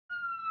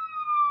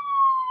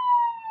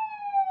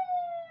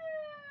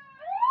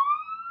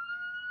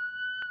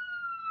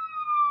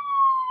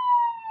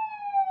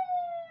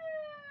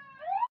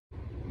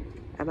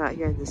I'm out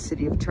here in the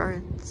city of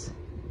Torrance.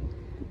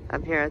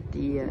 I'm here at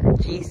the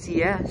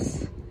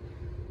GCS,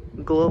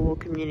 Global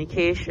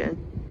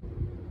Communication.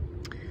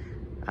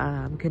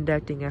 I'm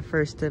conducting a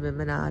First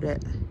Amendment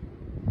audit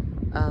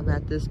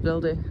at this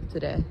building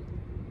today.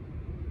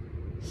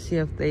 See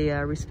if they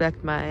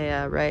respect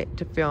my right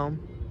to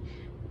film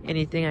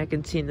anything I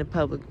can see in the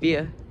public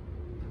view.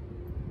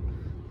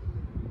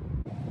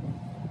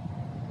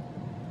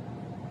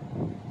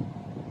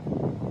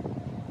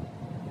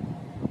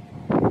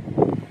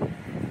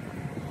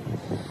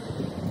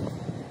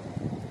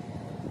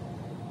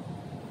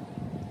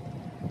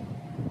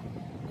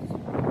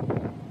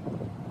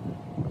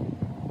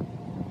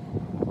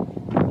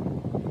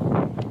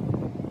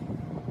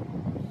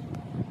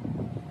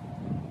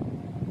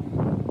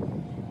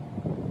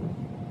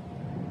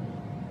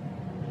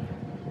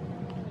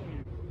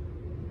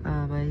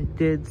 I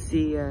did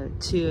see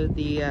two of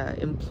the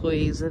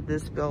employees of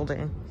this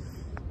building.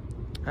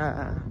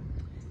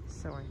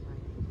 Sorry,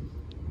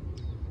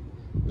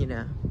 you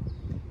know,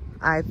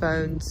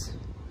 iPhones,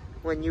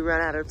 when you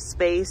run out of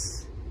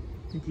space,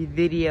 the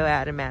video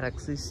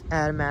automatically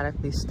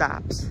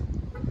stops.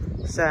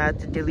 So I had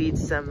to delete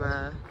some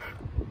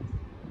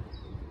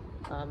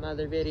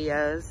other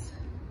videos.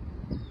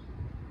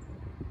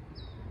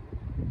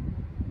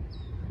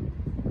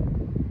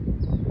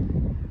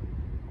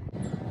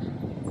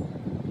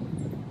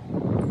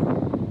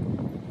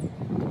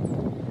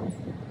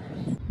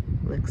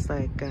 Looks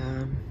like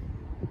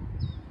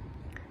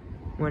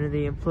one of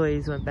the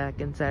employees went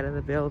back inside of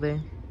the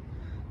building.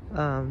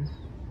 I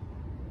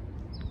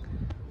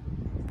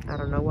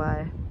don't know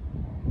why.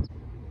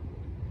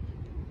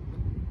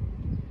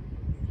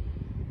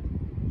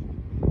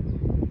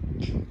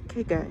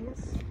 Okay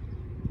guys,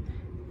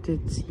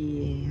 did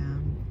see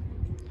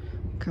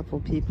a couple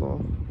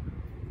people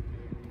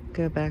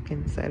go back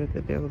inside of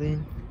the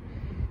building.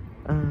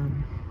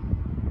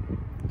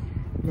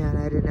 And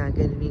I did not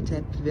get any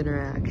type of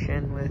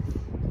interaction with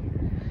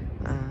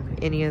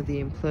any of the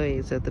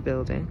employees of the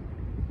building.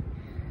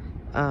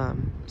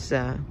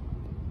 So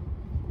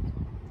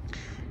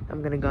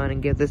I'm gonna go in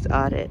and give this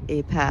audit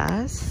a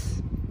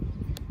pass.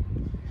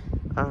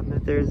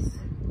 If there's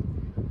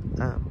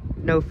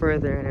no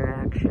further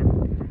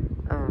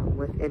interaction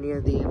with any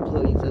of the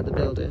employees of the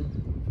building.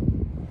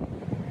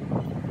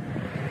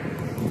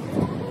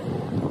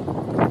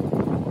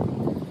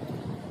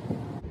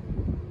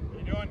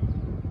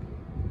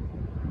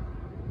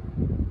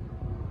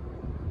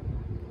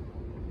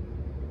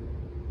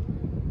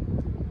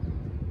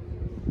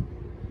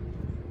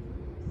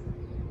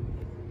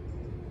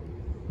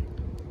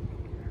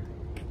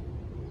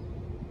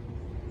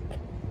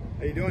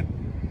 How you doing?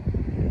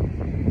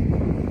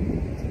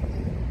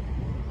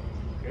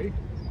 Okay.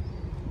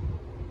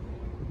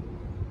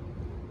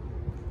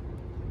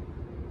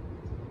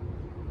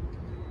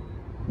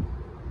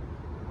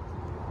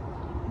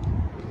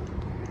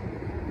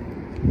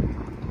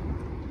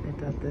 I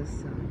thought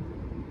this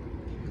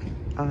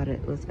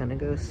audit was gonna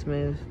go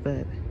smooth,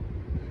 but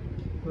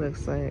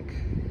looks like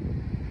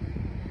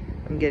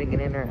I'm getting an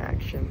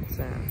interaction,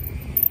 so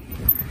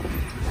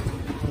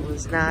I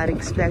was not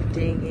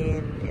expecting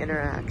an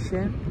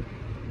interaction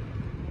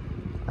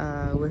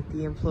with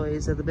the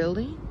employees of the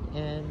building,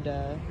 and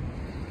I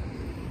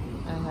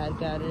had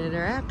got an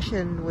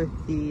interaction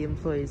with the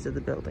employees of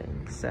the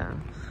building, so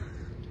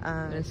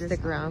I'm gonna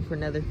stick around for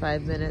another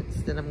 5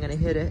 minutes, then I'm gonna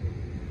hit it.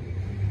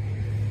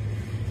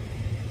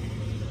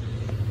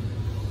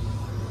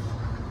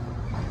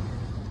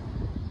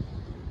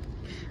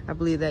 I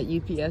believe that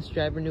UPS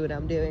driver knew what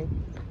I'm doing.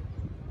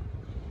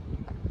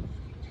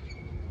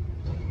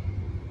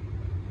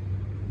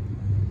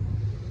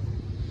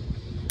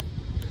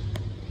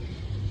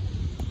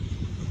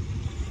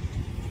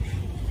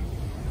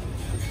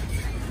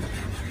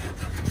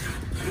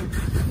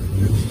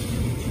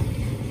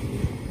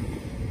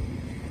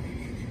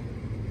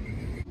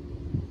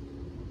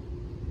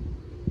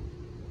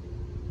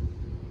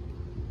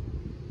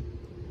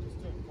 Just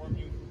to inform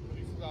you,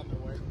 police is on their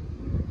way.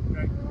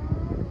 Okay.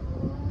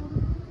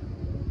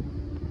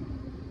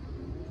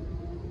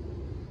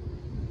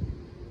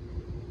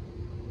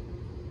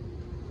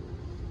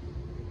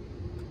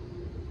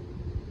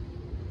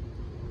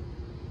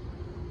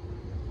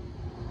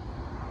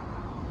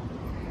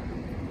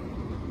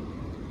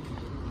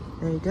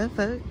 There you go,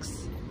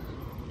 folks.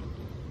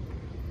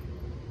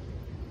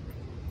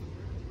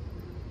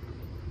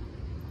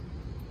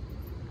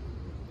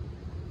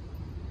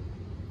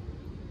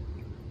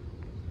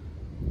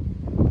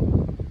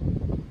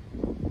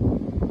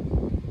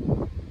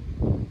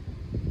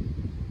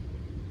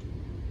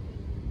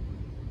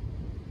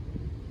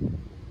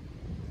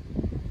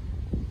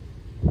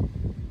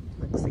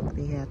 Looks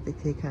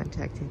like they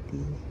contacted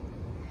the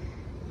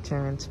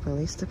Torrance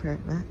Police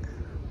Department.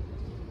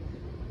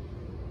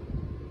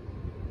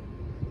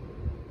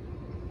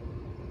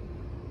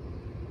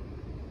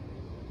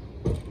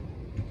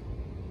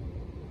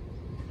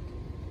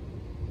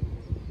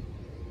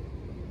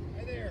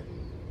 Hi there.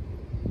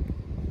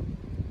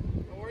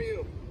 How are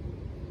you?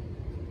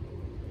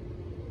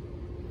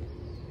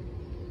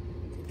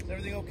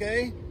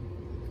 okay?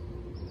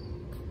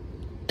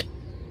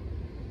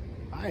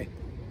 Hi.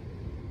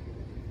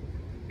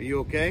 Are you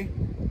okay?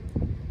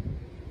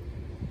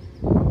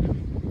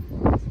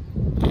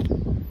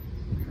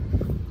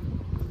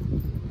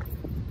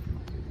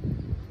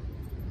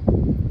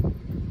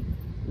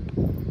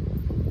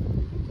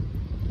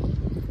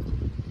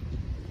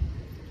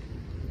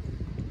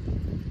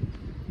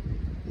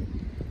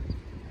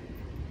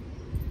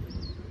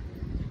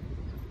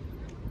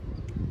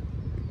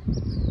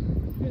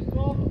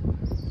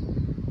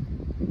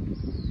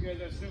 You guys,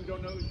 I assume,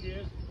 don't know who she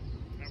is?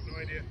 I have no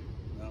idea.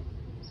 No.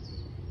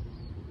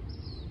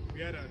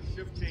 We had a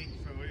shift change,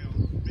 so, you know,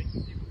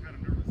 making people kind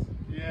of nervous.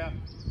 Yeah.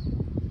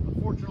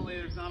 Unfortunately,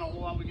 there's not a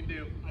whole lot we can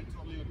do. I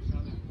totally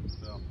understand that.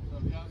 So.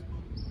 So, yeah,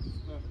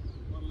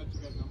 just want to let you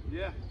guys know.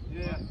 Yeah,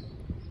 yeah.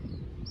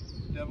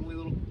 Definitely a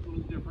little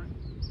different.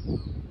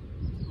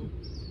 Cool.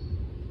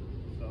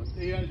 So,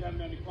 you guys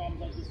haven't had any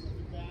problems like this in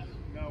the past?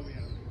 No, we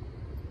haven't.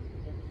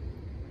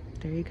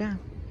 There you go.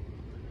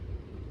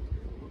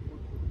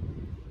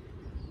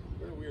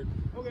 Very weird.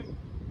 Okay.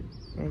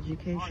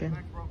 Education. All right,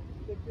 thanks, bro.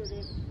 Take care,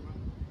 guys.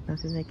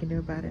 Nothing they can do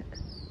about it.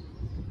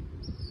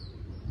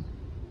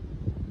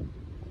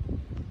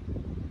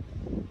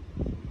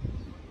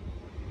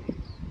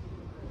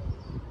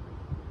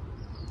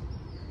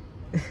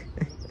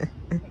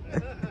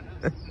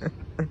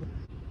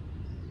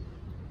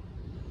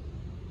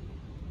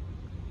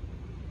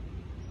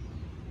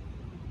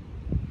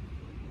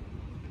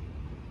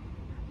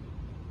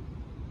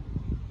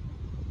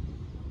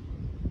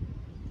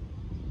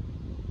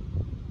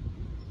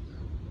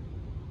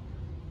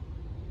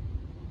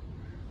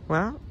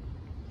 Well,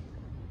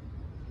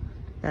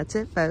 that's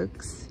it,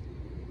 folks.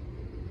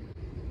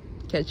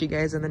 Catch you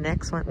guys on the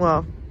next one.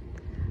 Well,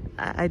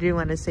 I do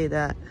want to say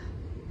that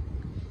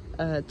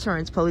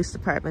Torrance Police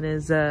Department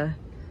is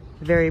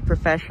very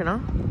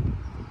professional.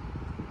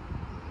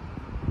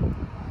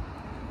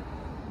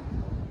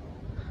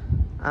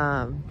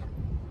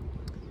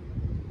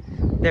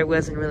 There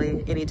wasn't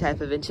really any type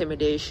of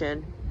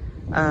intimidation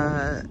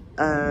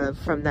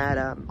from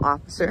that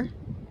officer.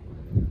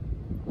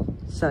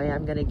 So yeah,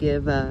 I'm gonna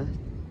give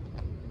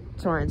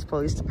Torrance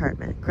Police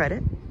Department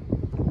credit.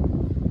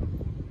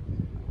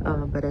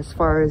 But as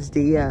far as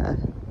the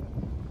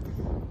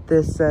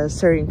this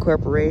certain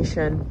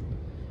corporation,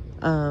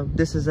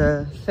 this is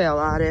a failed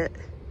audit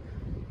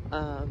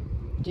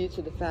due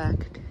to the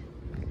fact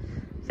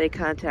they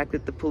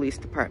contacted the police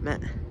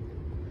department.